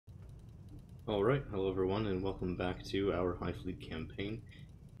Alright, hello everyone, and welcome back to our Highfleet campaign.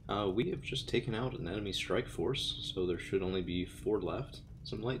 We have just taken out an enemy strike force, so there should only be 4 left.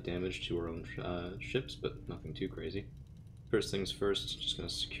 Some light damage to our own ships, but nothing too crazy. First things first, just going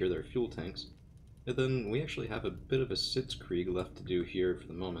to secure their fuel tanks. And then we actually have a bit of a Sitzkrieg left to do here for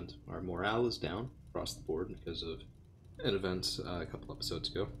the moment. Our morale is down across the board because of an event a couple episodes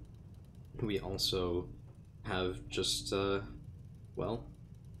ago. We also have just, well,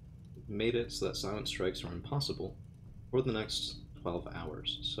 made it so that silent strikes are impossible for the next 12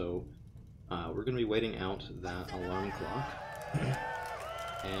 hours. So we're going to be waiting out that alarm clock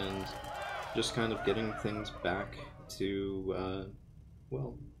and just kind of getting things back to,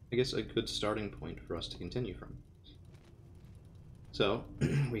 well, I guess a good starting point for us to continue from. So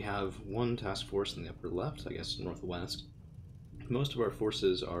we have one task force in the upper left, I guess northwest. Most of our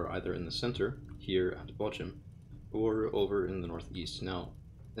forces are either in the center, here at Bochum, or over in the northeast. Now,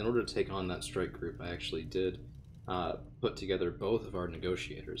 in order to take on that strike group, I actually did put together both of our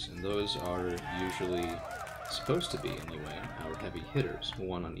negotiators, and those are usually supposed to be, anyway, our heavy hitters,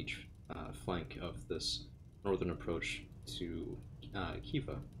 one on each flank of this northern approach to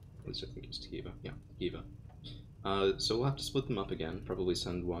Kiva. At least I think it's Kiva. Yeah, Kiva. So we'll have to split them up again, probably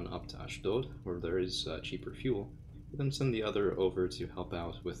send one up to Ashdod, where there is cheaper fuel, and then send the other over to help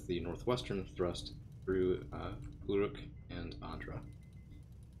out with the northwestern thrust through Uruk and Adra.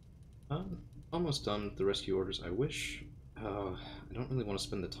 Almost done with the rescue orders. I wish... I don't really want to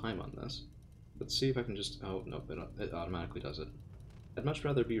spend the time on this. Let's see if I can just... Oh, no, it automatically does it. I'd much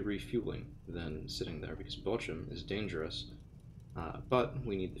rather be refueling than sitting there, because Bochum is dangerous, but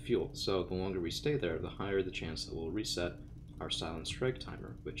we need the fuel. So the longer we stay there, the higher the chance that we'll reset our silent strike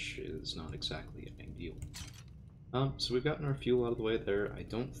timer, which is not exactly ideal. So we've gotten our fuel out of the way there. I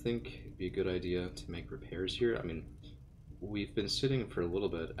don't think it'd be a good idea to make repairs here. I mean, we've been sitting for a little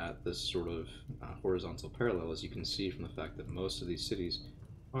bit at this sort of horizontal parallel, as you can see from the fact that most of these cities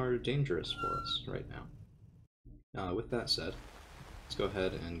are dangerous for us right now. With that said, let's go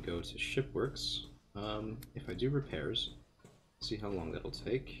ahead and go to Shipworks. If I do repairs, see how long that'll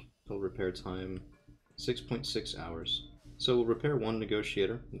take. Total repair time, 6.6 hours. So we'll repair one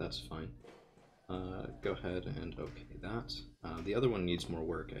negotiator, that's fine. Go ahead and okay that. The other one needs more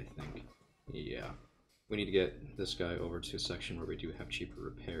work, I think. Yeah. We need to get this guy over to a section where we do have cheaper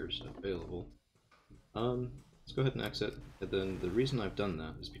repairs available. Let's go ahead and exit. And then the reason I've done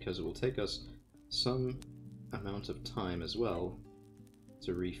that is because it will take us some amount of time as well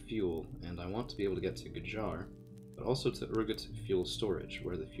to refuel, and I want to be able to get to Gajar, but also to Urgut fuel storage,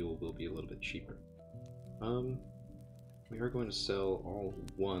 where the fuel will be a little bit cheaper. We are going to sell all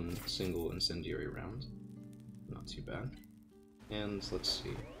one single incendiary round. Not too bad. And let's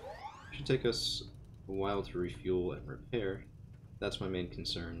see. It should take us a while to refuel and repair. That's my main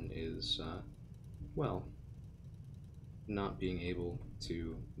concern is, well, not being able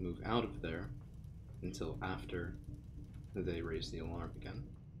to move out of there until after they raise the alarm again.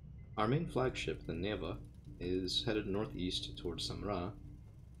 Our main flagship, the Neva, is headed northeast towards Samra.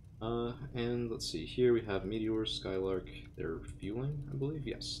 And let's see, here we have Meteor, Skylark. They're fueling, I believe?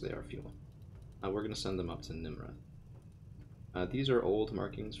 Yes, they are fueling. We're going to send them up to Nimrod. These are old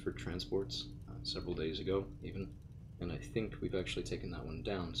markings for transports, several days ago, even, and I think we've actually taken that one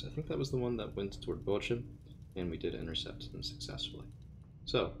down. So I think that was the one that went toward Bochum, and we did intercept them successfully.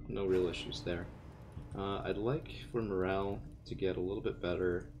 So, no real issues there. I'd like for morale to get a little bit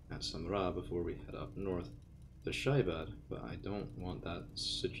better at Samra before we head up north to Shaibad, but I don't want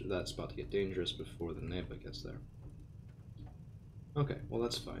that spot to get dangerous before the Neva gets there. Okay, well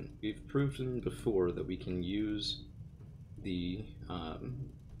that's fine. We've proven before that we can use the,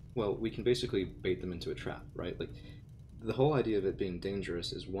 well, we can basically bait them into a trap, right? Like, the whole idea of it being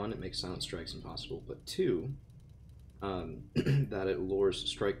dangerous is, one, it makes silent strikes impossible, but two, that it lures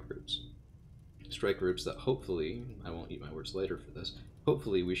strike groups. Strike groups that hopefully, I won't eat my words later for this,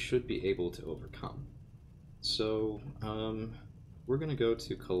 hopefully we should be able to overcome. So, we're going to go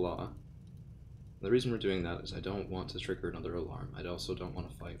to Kala. The reason we're doing that is I don't want to trigger another alarm. I also don't want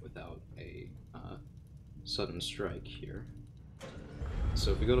to fight without a sudden strike here.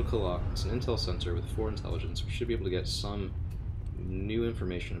 So if we go to Kala, it's an intel center with 4 intelligence. We should be able to get some new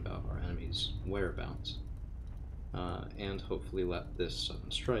information about our enemy's whereabouts. And hopefully let this sudden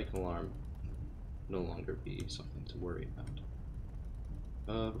strike alarm no longer be something to worry about.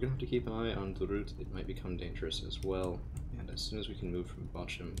 We're going to have to keep an eye on the route. It might become dangerous as well, and as soon as we can move from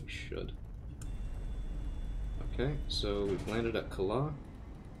Bochum, we should. Okay, so we've landed at Kala.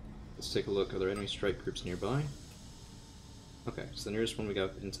 Let's take a look. Are there enemy strike groups nearby? Okay, so the nearest one we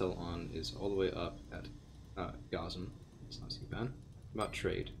got intel on is all the way up at Gazem. It's not too bad. About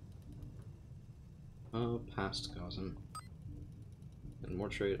trade. Past Gauzen. And more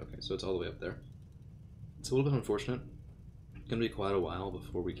trade. Okay, so it's all the way up there. It's a little bit unfortunate. It's gonna be quite a while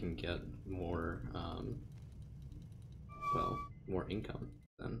before we can get more, well, more income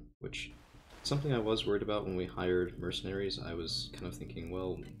then, which something I was worried about when we hired mercenaries. I was kind of thinking,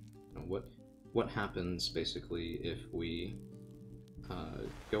 well, you know, what happens basically if we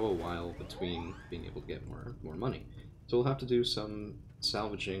go a while between being able to get more money? So we'll have to do some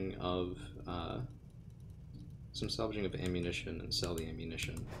salvaging of ammunition and sell the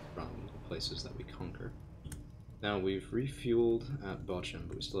ammunition from the places that we conquer. Now we've refueled at Bochum,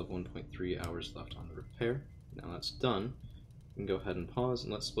 but we still have 1.3 hours left on the repair. Now that's done. We can go ahead and pause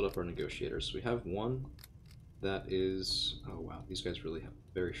and let's split up our negotiators. So we have one that is, oh wow, these guys really have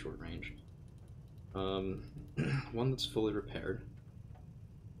very short range. One that's fully repaired,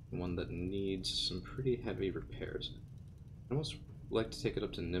 one that needs some pretty heavy repairs. I'd almost like to take it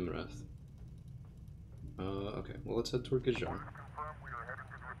up to Nimrath. Okay, well let's head toward Gajar.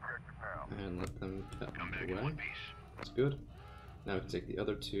 And let them get on their way. That's good. Now we can take the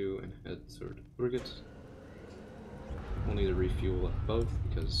other two and head toward Urget. We'll need to refuel at both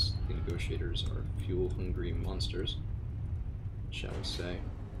because the negotiators are fuel-hungry monsters, shall we say.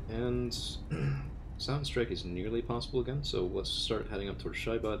 And Sound Strike is nearly possible again, so let's start heading up towards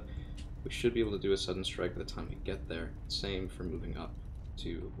Shaibad. We should be able to do a sudden strike by the time we get there. Same for moving up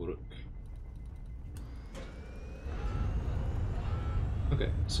to Uruk. Okay,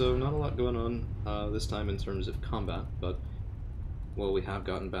 so not a lot going on this time in terms of combat, but, well, we have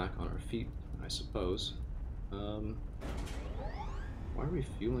gotten back on our feet, I suppose. Why are we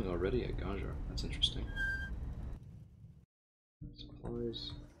fueling already at Gajar? That's interesting.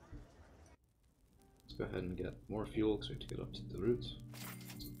 Supplies. Let's go ahead and get more fuel because we have to get up to the route.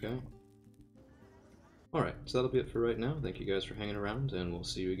 Okay. Alright, so that'll be it for right now. Thank you guys for hanging around, and we'll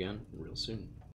see you again real soon.